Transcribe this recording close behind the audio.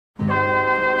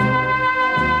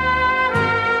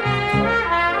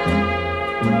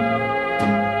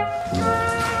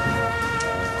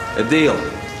A deal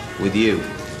with you.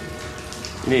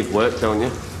 You need work, don't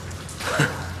you?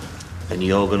 And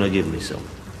you're gonna give me some.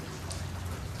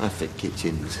 I fit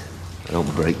kitchens. I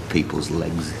don't break people's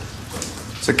legs.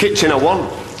 It's a kitchen I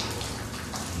want.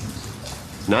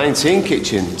 19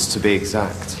 kitchens, to be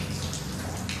exact.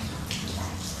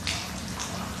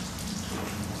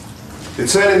 They're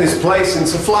turning this place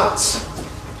into flats.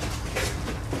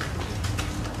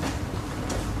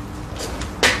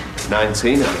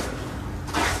 19 of them.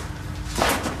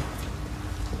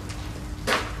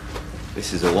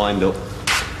 This is a wind-up.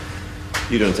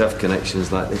 You don't have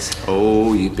connections like this.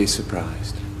 Oh, you'd be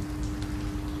surprised.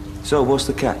 So, what's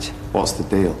the catch? What's the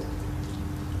deal?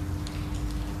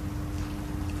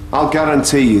 I'll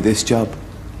guarantee you this job.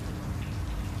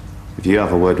 If you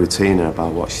have a word with Tina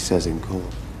about what she says in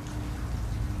court.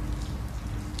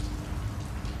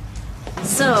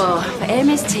 So, for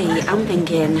Amy's tea, I'm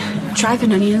thinking tripe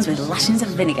onions with lashings of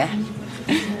vinegar.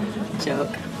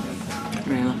 Joke.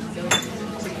 Really.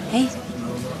 Hey,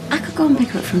 I could go and pick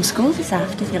her up from school this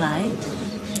afternoon if you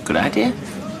like. Good idea.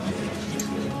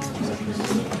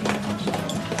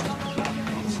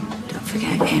 Don't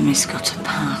forget, Amy's got a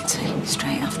party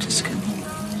straight after school.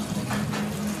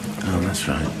 Oh, that's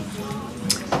right.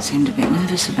 Seemed a bit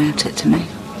nervous about it to me.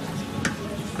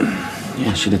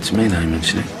 Yeah, she did to me now you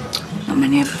mention it. Not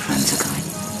many of her friends are going.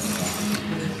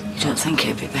 You don't think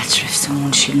it'd be better if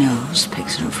someone she knows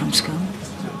picks her up from school?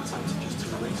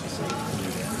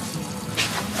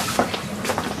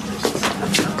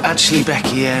 Actually,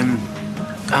 Becky,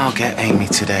 I'll get Amy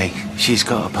today. She's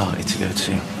got a party to go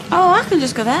to. Oh, I can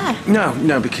just go there.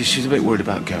 No, because she's a bit worried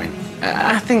about going.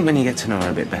 I think when you get to know her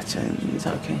a bit better, is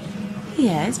that okay?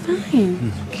 Yeah, it's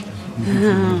fine.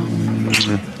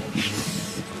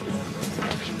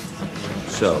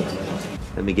 So,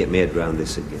 let me get my head round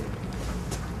this again.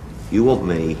 You want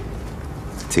me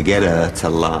to get her to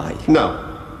lie?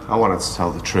 No, I want her to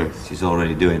tell the truth. She's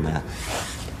already doing that.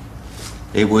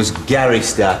 It was Gary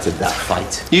started that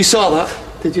fight. You saw that,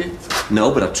 did you?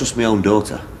 No, but I trust my own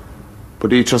daughter. But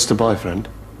do you trust a boyfriend?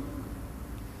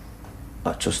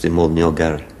 I trust him more than your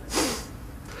Gary.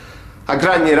 I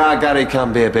grant you our Gary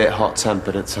can be a bit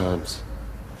hot-tempered at times.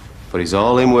 But he's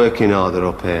all in working order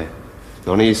up here.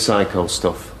 None of his psycho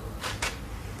stuff.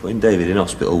 Putting David in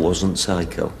hospital wasn't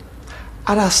psycho.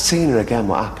 I'd ask Tina again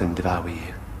what happened if I were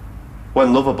you. When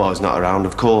Loverboy's not around,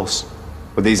 of course.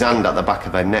 With his hand at the back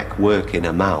of her neck working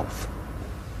her mouth.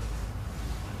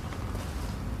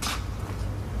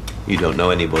 You don't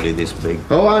know anybody this big.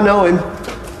 Oh, I know him.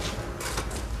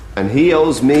 And he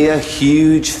owes me a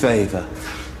huge favour.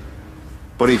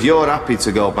 But if you're happy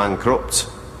to go bankrupt,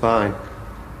 fine.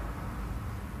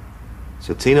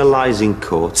 So Tina lies in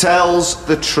court. Tells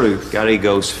the truth. Gary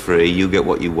goes free, you get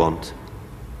what you want.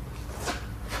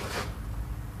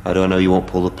 How do I know you won't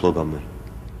pull the plug on me?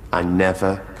 I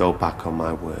never go back on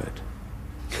my word.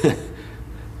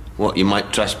 What, you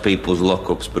might trash people's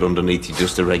lockups, but underneath you're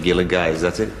just a regular guy, is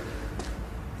that it?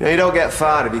 You know, you don't get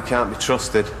far if you can't be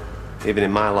trusted, even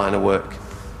in my line of work.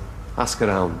 Ask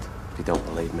around if you don't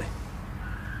believe me.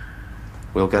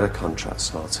 We'll get a contract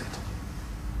sorted.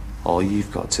 All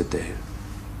you've got to do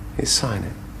is sign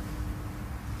it.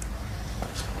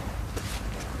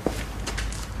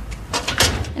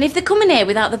 And if they're coming here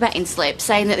without the betting slip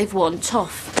saying that they've won,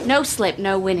 tough. No slip,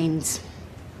 no winnings.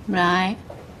 Right.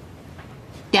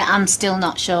 Yeah, I'm still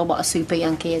not sure what a super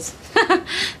Yankee is.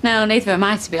 No, neither am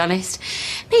I, to be honest.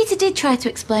 Peter did try to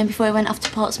explain before he went off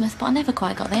to Portsmouth, but I never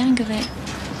quite got the hang of it.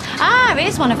 Ah,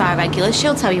 here's one of our regulars.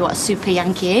 She'll tell you what a super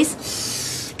Yankee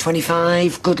is.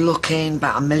 25, good looking,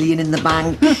 about $1 million in the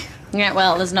bank. Yeah,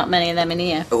 well, there's not many of them in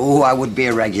here. Oh, I would be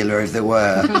a regular if there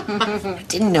were.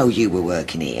 Didn't know you were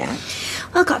working here.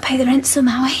 Well, got to pay the rent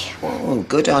somehow, eh? Oh,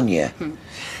 good on you.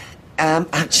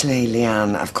 Actually,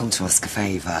 Leanne, I've come to ask a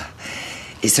favour.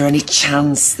 Is there any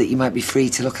chance that you might be free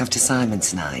to look after Simon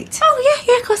tonight? Oh,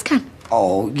 yeah, of course I can.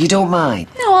 Oh, you don't mind?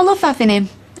 No, I love having him.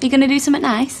 Are you going to do something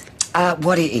nice?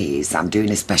 What it is, I'm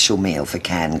doing a special meal for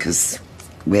Ken, because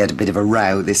we had a bit of a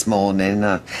row this morning.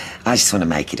 I just want to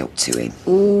make it up to him.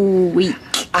 Ooh, weak.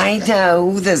 I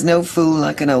know, there's no fool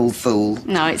like an old fool.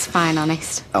 No, it's fine,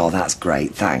 honest. Oh, that's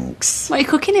great, thanks. What are you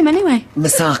cooking him, anyway?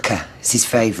 Moussaka is his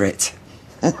favourite.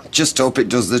 Just hope it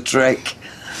does the trick.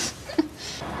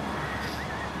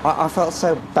 I felt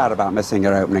so bad about missing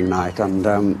your opening night and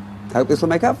hope this will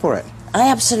make up for it. I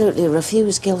absolutely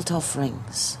refuse guilt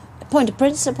offerings. A point of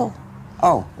principle.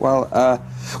 Oh, well,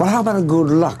 how about a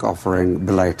good luck offering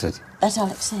belated? That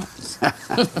I'll accept.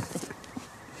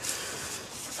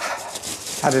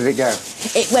 How did it go?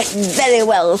 It went very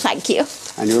well, thank you.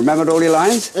 And you remembered all your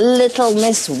lines? Little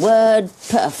Miss Word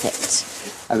perfect.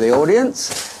 And the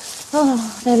audience?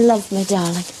 Oh, they love me,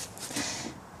 darling.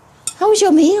 How was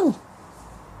your meal?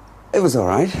 It was all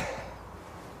right.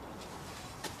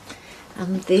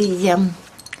 And the,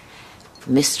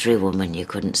 mystery woman you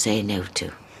couldn't say no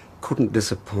to. Couldn't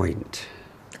disappoint.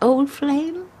 Old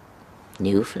flame,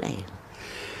 new flame.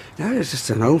 No, it's just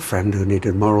an old friend who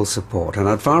needed moral support, and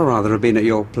I'd far rather have been at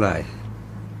your play.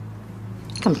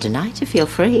 Come tonight if you're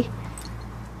free.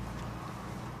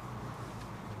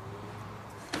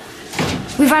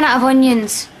 We've run out of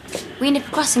onions. We nip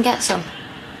across and get some.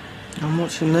 I'm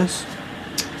watching this.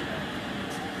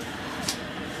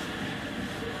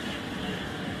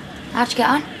 How'd you get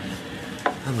on?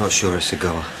 I'm not sure it's a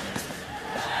goer.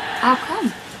 How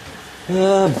come?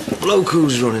 Bloke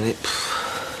who's running it.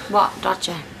 What,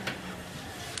 Dodger?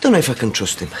 Don't know if I can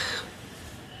trust him.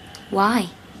 Why?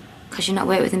 Because you've not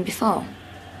worked with him before?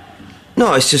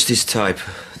 No, it's just his type.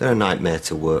 They're a nightmare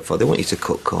to work for. They want you to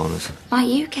cut corners. Like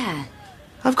you care.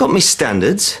 I've got my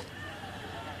standards.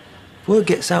 If word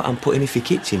gets out, I'm putting Iffy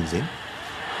Kitchens in.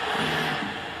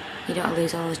 You don't want to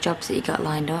lose all those jobs that you got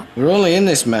lined up. We're only in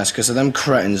this mess because of them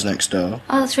cretins next door.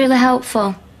 Oh, that's really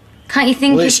helpful. Can't you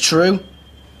think... Well, it's true.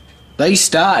 They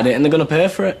started it and they're going to pay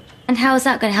for it. And how is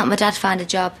that going to help my dad find a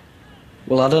job?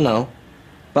 Well, I don't know.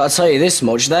 But I'll tell you this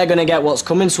much, they're going to get what's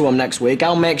coming to them next week.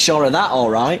 I'll make sure of that,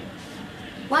 all right?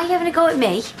 Why are you having a go at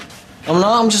me?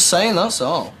 I'm just saying, that's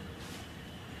all.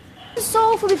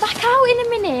 So, we'll be back out in a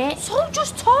minute. So,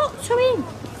 just talk to him.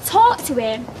 Talk to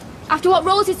him? After what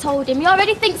Rosie told him, he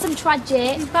already thinks I'm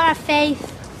tragic. You've got to have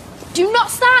faith. Do not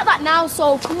start that now,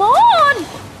 Sol. Come on!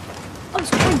 Oh, he's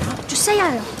coming now. Just say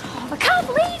hello. Oh, I can't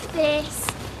believe this.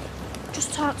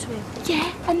 Just talk to him.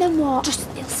 Yeah, and then what? Just,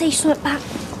 he'll say something back.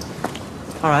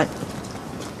 All right.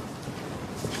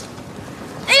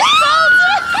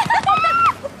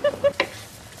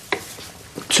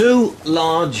 Two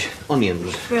large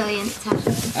onions. Brilliant, Tom.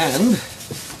 And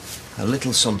a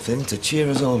little something to cheer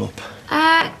us all up.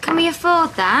 Can we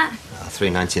afford that?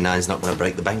 $3.99's not going to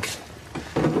break the bank.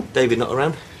 David not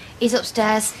around? He's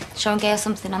upstairs, showing Gail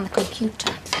something on the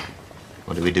computer.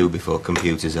 What do we do before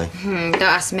computers, eh? Don't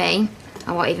ask me.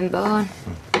 I wasn't even born.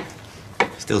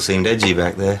 Still seemed edgy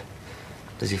back there.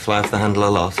 Does he fly off the handle a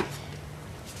lot?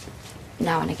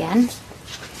 Now and again.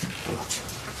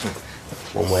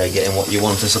 One way of getting what you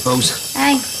want, I suppose.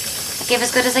 Hey, I give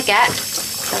as good as I get.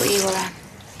 So you were.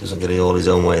 Doesn't get it all his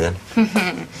own way, then.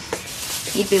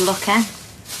 You'd be lucky.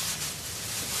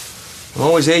 I'm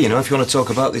always here, you know, if you want to talk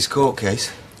about this court case.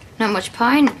 Not much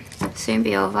point. Soon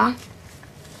be over.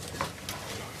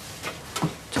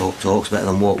 Talk's better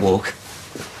than walk.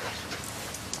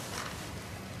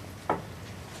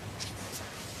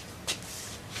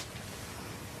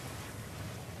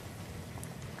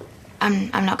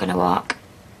 I'm not going to walk.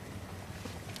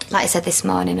 Like I said this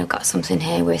morning, I've got something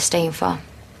here we're staying for.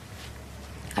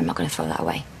 I'm not going to throw that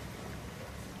away.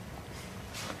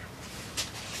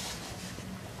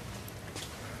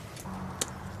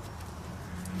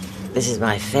 This is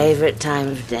my favourite time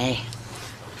of day.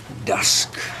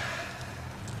 Dusk.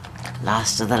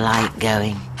 Last of the light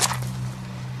going.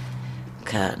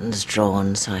 Curtains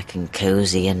drawn so I can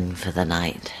cosy in for the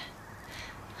night.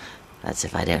 That's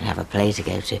if I don't have a play to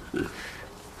go to.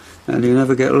 And you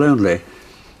never get lonely?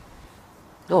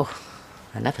 Oh,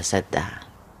 I never said that.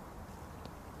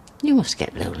 You must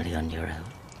get lonely on your own.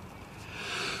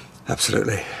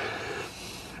 Absolutely.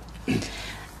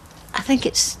 I think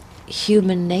it's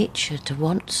human nature to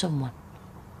want someone.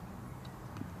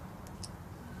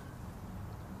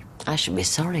 I should be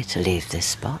sorry to leave this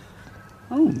spot.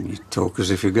 Oh, you talk as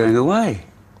if you're going away.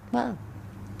 Well,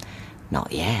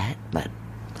 not yet, but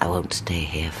I won't stay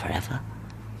here forever.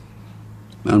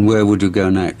 And where would you go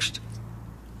next?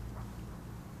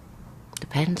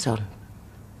 Depends on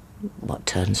what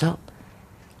turns up.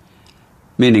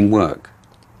 Meaning work?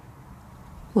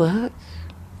 Work.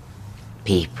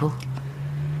 People.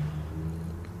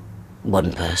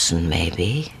 One person,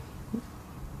 maybe.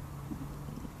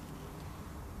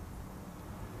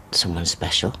 Someone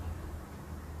special.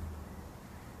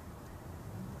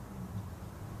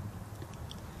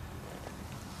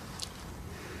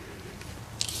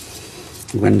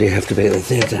 When do you have to be at the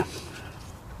theatre?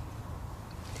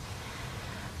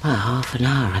 Well, half an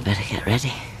hour. I better get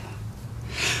ready.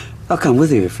 I'll come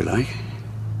with you if you like.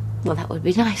 Well, that would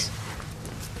be nice.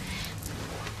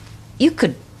 You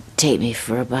could take me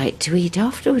for a bite to eat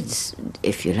afterwards,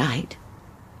 if you liked.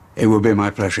 It would be my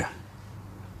pleasure.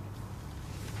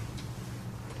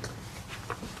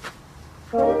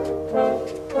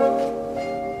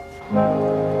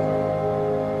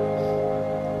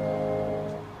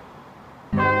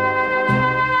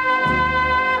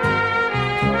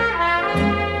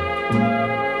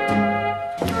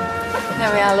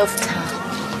 I love Carl.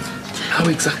 How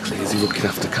exactly is he looking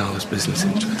after Carla's business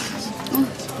interests?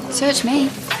 Search me.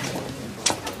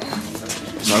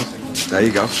 So, there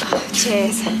you go.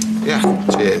 Cheers. Yeah,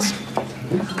 cheers.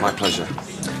 My pleasure.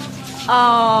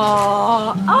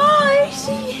 Oh,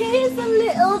 she is a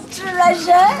little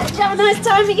treasure. Did you have a nice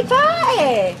time at your party?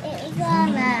 It was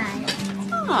alright.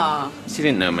 Oh. She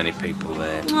didn't know many people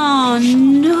there. Oh,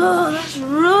 no, that's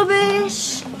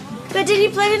rubbish. But did you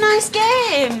play the nice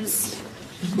games?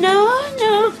 No.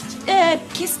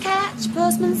 Kiss catch,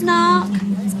 postman's knock,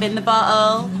 spin the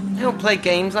bottle. They don't play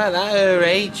games like that at her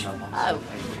age. Oh.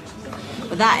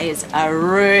 Well, that is a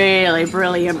really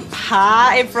brilliant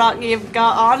party frock you've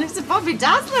got on. It's a Bobby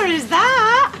Dazzler, is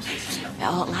that? The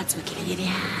old lads were giving you the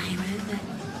eye, weren't they?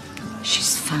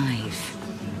 She's 5.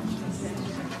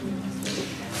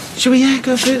 Shall we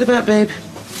go through the back, babe?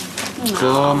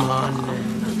 Come on.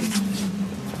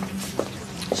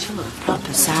 She looks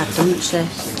proper sad, doesn't she?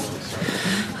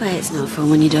 Well, it's no fun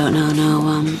when you don't know no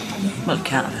one. Well,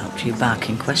 can't have helped you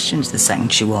barking questions the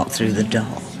second she walked through the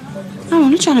door. I'm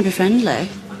only trying to be friendly.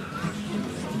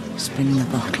 Spin the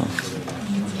bottle.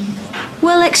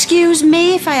 Well, excuse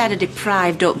me if I had a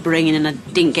deprived upbringing and I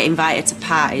didn't get invited to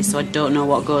parties, so I don't know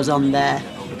what goes on there.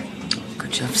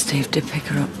 Good job, Steve did pick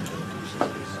her up.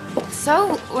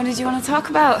 So, what did you want to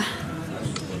talk about?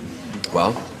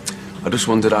 Well, I just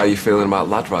wondered how you're feeling about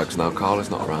lad rags now Carla's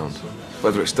not around.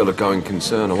 Whether it's still a going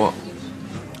concern or what.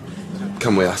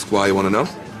 Can we ask why you want to know?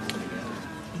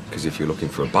 Because if you're looking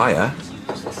for a buyer,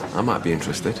 I might be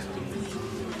interested.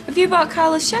 Have you bought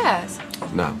Carla's shares?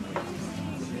 No.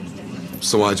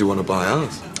 So why do you want to buy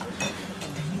ours?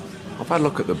 I've had a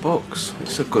look at the books.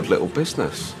 It's a good little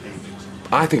business.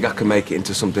 I think I can make it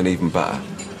into something even better.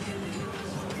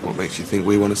 What makes you think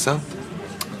we want to sell?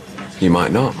 You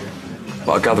might not.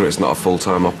 But I gather it's not a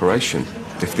full-time operation.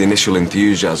 If the initial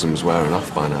enthusiasm's wearing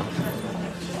off by now.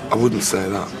 I wouldn't say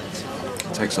that.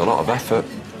 It takes a lot of effort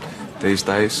these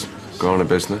days, growing a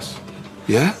business.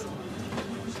 Yeah?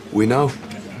 We know.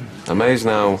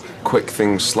 Amazing how quick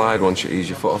things slide once you ease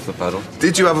your foot off the pedal.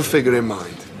 Did you have a figure in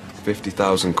mind?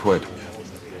 50,000 quid.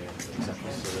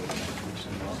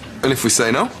 And if we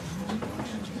say no?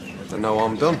 Then no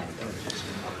harm done.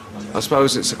 I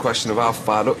suppose it's a question of how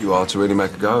fired up you are to really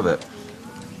make a go of it.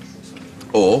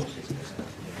 Or,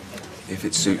 if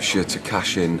it suits you to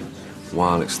cash in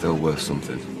while it's still worth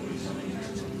something.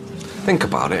 Think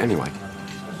about it anyway.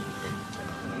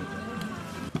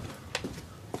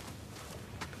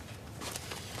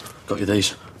 Got you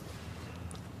these.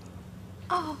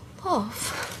 Oh,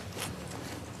 love.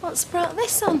 What's brought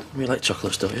this on? You like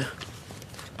chocolates, don't you?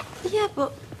 Yeah,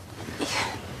 but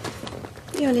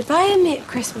you're only buying me at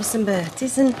Christmas and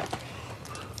birthdays, and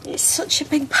it's such a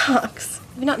big box.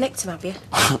 You've not nicked them, have you?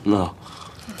 No.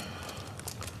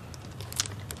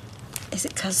 Is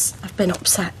it because I've been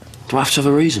upset? Do I have to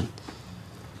have a reason?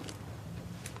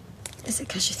 Is it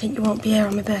because you think you won't be here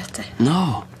on my birthday?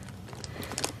 No.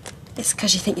 It's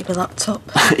because you think you'll be locked up.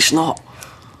 It's not.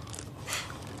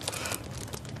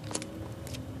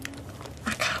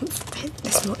 I can't stay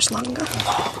this much longer.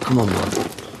 Come on, man.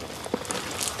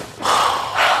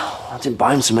 I didn't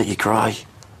buy them to make you cry.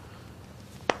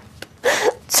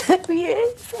 2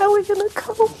 years? How are we going to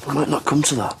cope? I might not come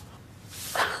to that.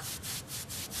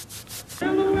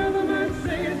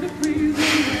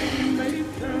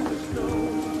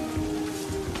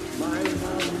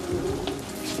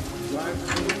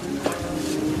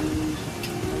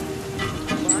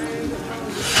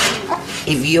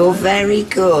 If you're very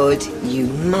good, you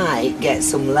might get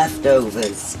some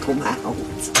leftovers come out.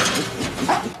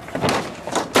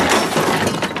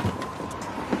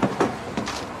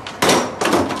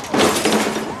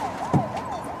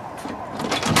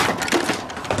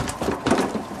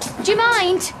 Do you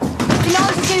mind? You know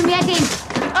what to do me head in.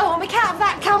 Oh, we can't have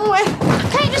that, can we?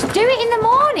 Can't you just do it in the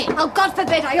morning? Oh, God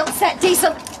forbid I upset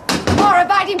decent,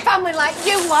 law-abiding family like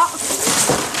you lot.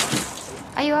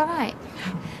 Are you all right?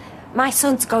 My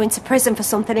son's going to prison for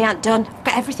something he ain't done. I've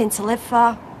got everything to live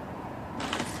for.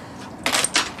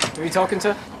 Who are you talking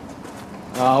to?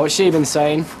 Oh, what's she been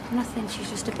saying? Nothing, she's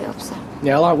just a bit upset.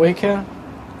 Yeah, like we care.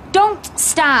 Don't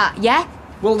start, yeah?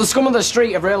 Well, the scum of the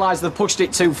street have realised they've pushed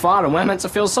it too far and we're meant to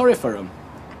feel sorry for them.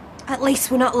 At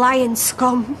least we're not lying,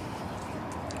 scum.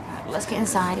 Let's get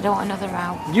inside, I don't want another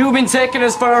row. You've been taking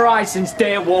us for a ride since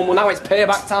day one, well now it's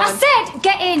payback time. I said,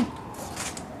 get in!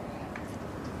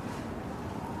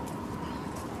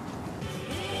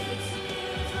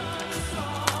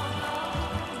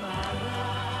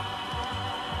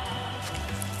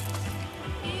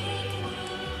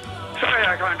 Sorry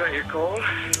I can't take your call.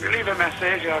 If you leave a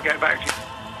message, I'll get back to you.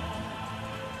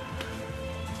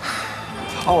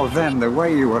 Oh, then the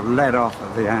way you were led off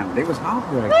at the end, it was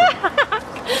heartbreaking.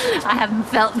 I haven't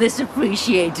felt this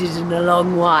appreciated in a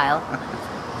long while.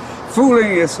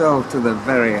 Fooling yourself to the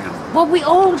very end. Well, we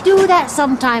all do that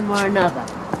sometime or another.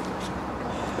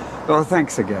 Well,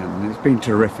 thanks again. It's been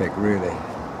terrific, really.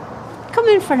 Come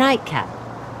in for a nightcap.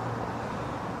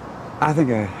 I think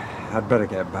I'd better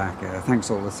get back. Thanks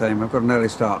all the same. I've got an early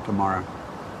start tomorrow.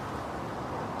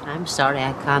 I'm sorry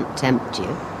I can't tempt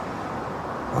you.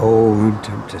 Oh, I'm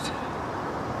tempted.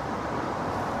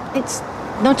 It's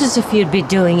not as if you'd be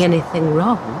doing anything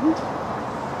wrong.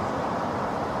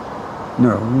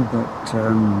 No, but,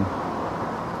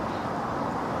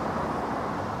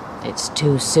 It's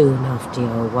too soon after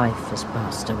your wife has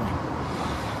passed away.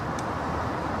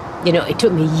 You know, it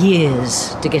took me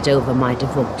years to get over my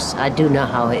divorce. I do know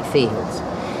how it feels.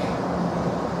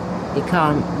 You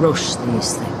can't rush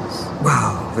these things.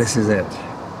 Well, this is it.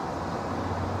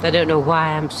 I don't know why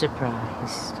I'm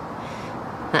surprised.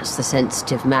 That's the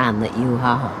sensitive man that you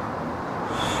are.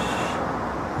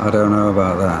 I don't know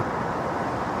about that.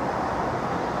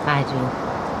 I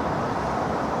do.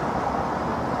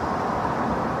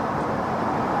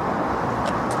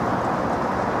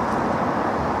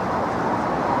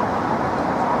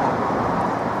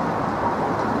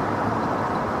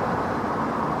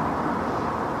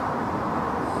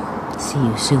 See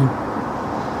you soon.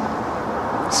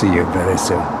 See you very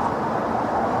soon.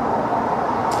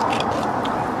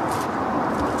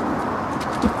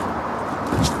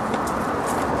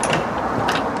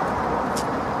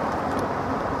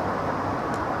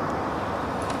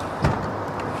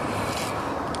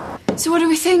 So what do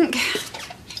we think?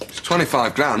 It's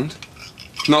 25 grand.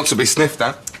 Not to be sniffed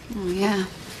at. Oh, yeah.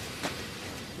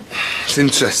 It's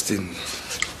interesting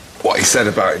what he said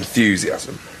about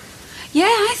enthusiasm. Yeah,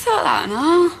 I thought that and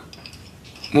all.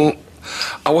 Well,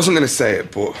 I wasn't going to say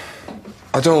it, but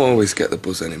I don't always get the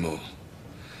buzz anymore.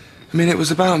 I mean, it was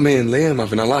about me and Liam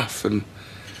having a laugh, and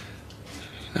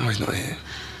now he's not here.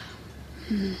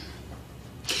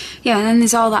 Yeah, and then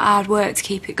there's all that hard work to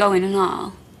keep it going and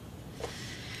all.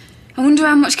 I wonder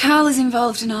how much Carla's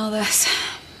involved in all this.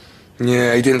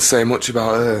 Yeah, he didn't say much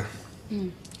about her.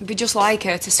 It'd be just like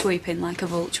her to sweep in like a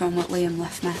vulture on what Liam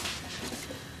left me.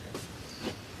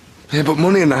 Yeah, but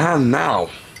money in the hand now,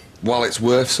 while it's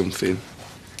worth something.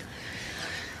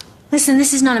 Listen,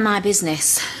 this is none of my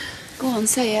business. Go on,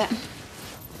 say it.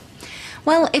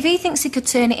 Well, if he thinks he could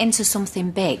turn it into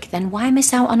something big, then why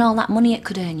miss out on all that money it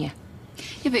could earn you?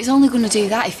 Yeah, but he's only going to do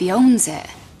that if he owns it.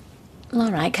 Well,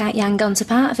 all right, can't you hang on to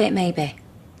part of it, maybe?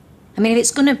 I mean, if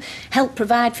it's going to help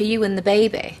provide for you and the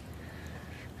baby,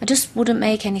 I just wouldn't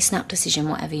make any snap decision,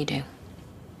 whatever you do.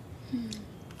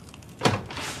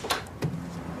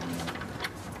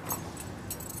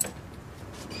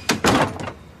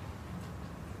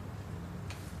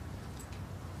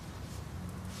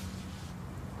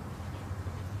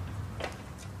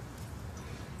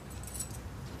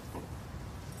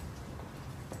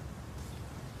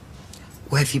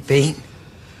 Where have you been?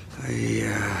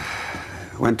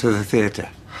 I went to the theatre.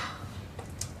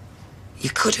 You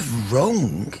could have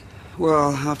rung.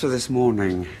 Well, after this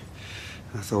morning,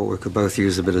 I thought we could both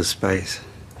use a bit of space.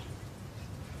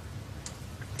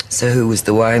 So who was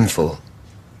the wine for?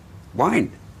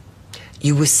 Wine?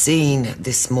 You were seen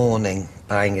this morning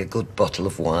buying a good bottle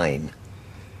of wine.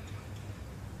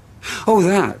 Oh,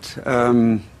 that.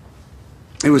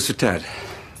 It was for Ted.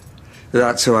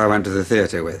 That's who I went to the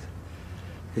theatre with.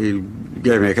 He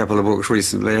gave me a couple of books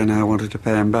recently and I wanted to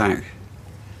pay him back.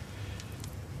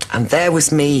 And there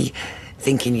was me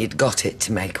thinking you'd got it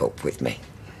to make up with me.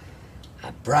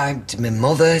 I bribed my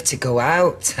mother to go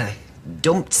out. I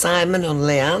dumped Simon on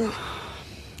Leanne.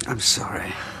 I'm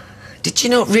sorry. Did you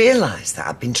not realise that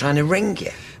I'd been trying to ring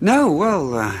you? No,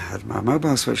 well, I had my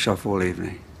mobile switched off all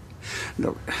evening.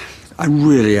 Look, I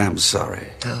really am sorry.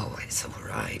 Oh, it's all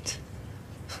right.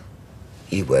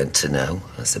 You weren't to know,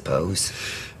 I suppose.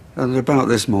 And about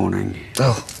this morning.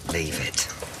 Oh, leave it.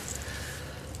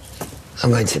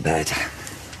 I'm going to bed.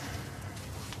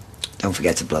 Don't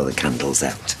forget to blow the candles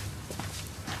out.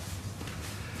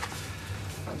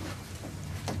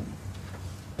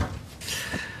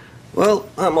 Well,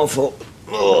 I'm off up.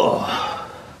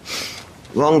 Oh.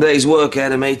 Long day's work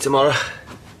ahead of me tomorrow.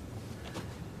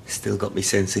 Still got me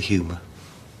sense of humour.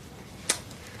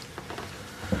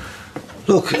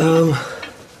 Look,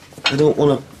 I don't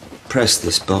want to press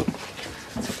this, but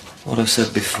what I've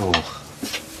said before,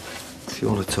 if you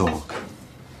want to talk,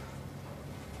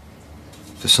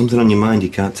 if there's something on your mind you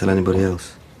can't tell anybody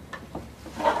else.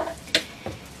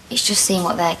 It's just seeing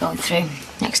what they're going through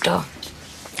next door.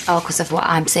 All because of what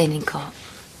I'm saying in court.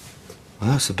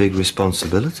 Well, that's a big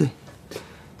responsibility.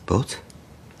 But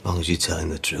As long as you're telling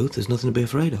the truth, there's nothing to be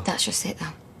afraid of. That's just it, though.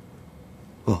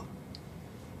 What?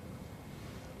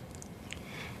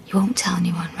 You won't tell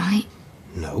anyone, right?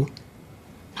 No.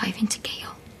 Not even to Gail.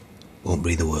 Won't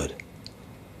breathe a word.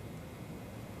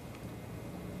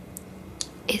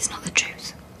 It's not the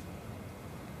truth.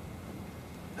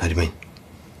 How do you mean?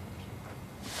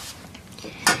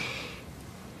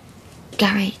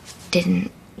 Gary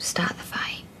didn't start the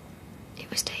fight. It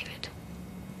was David.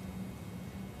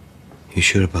 You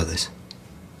sure about this?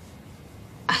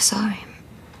 I saw him.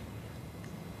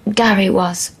 Gary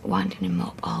was winding him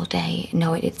up all day,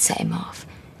 knowing it'd set him off.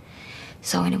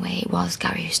 So in a way, it was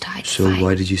Gary who started the So fight.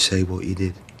 why did you say what you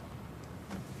did?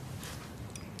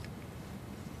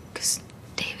 Because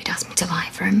David asked me to lie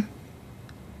for him.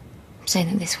 Saying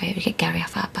that this way we'd get Gary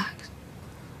off our backs.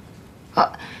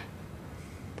 Oh,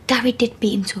 Gary did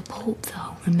beat him to a pulp,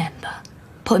 though, remember?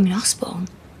 Put him in hospital.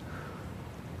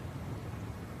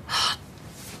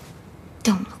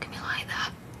 Don't look at me like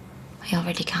that. I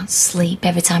already can't sleep.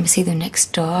 Every time I see them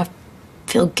next door, I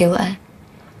feel guilty.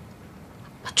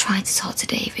 I tried to talk to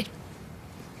David,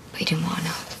 but he didn't want to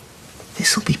know.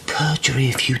 This'll be perjury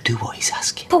if you do what he's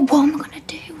asking. But what am I going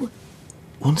to do?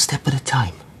 One step at a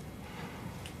time.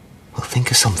 We'll think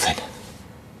of something.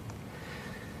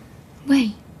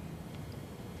 Wait.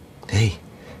 Hey,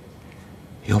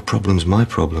 your problem's my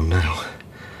problem now.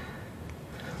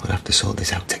 We'll have to sort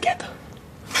this out together.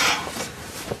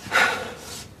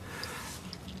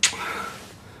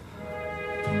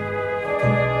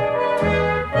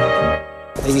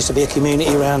 There used to be a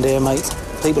community around here, mate.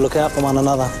 People look out for one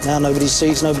another. Now nobody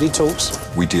sees, nobody talks.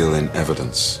 We deal in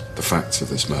evidence, the facts of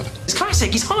this murder. It's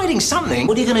classic, he's hiding something.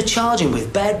 What are you going to charge him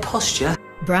with? Bad posture?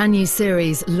 Brand new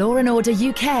series Law & Order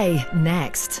UK,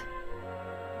 next.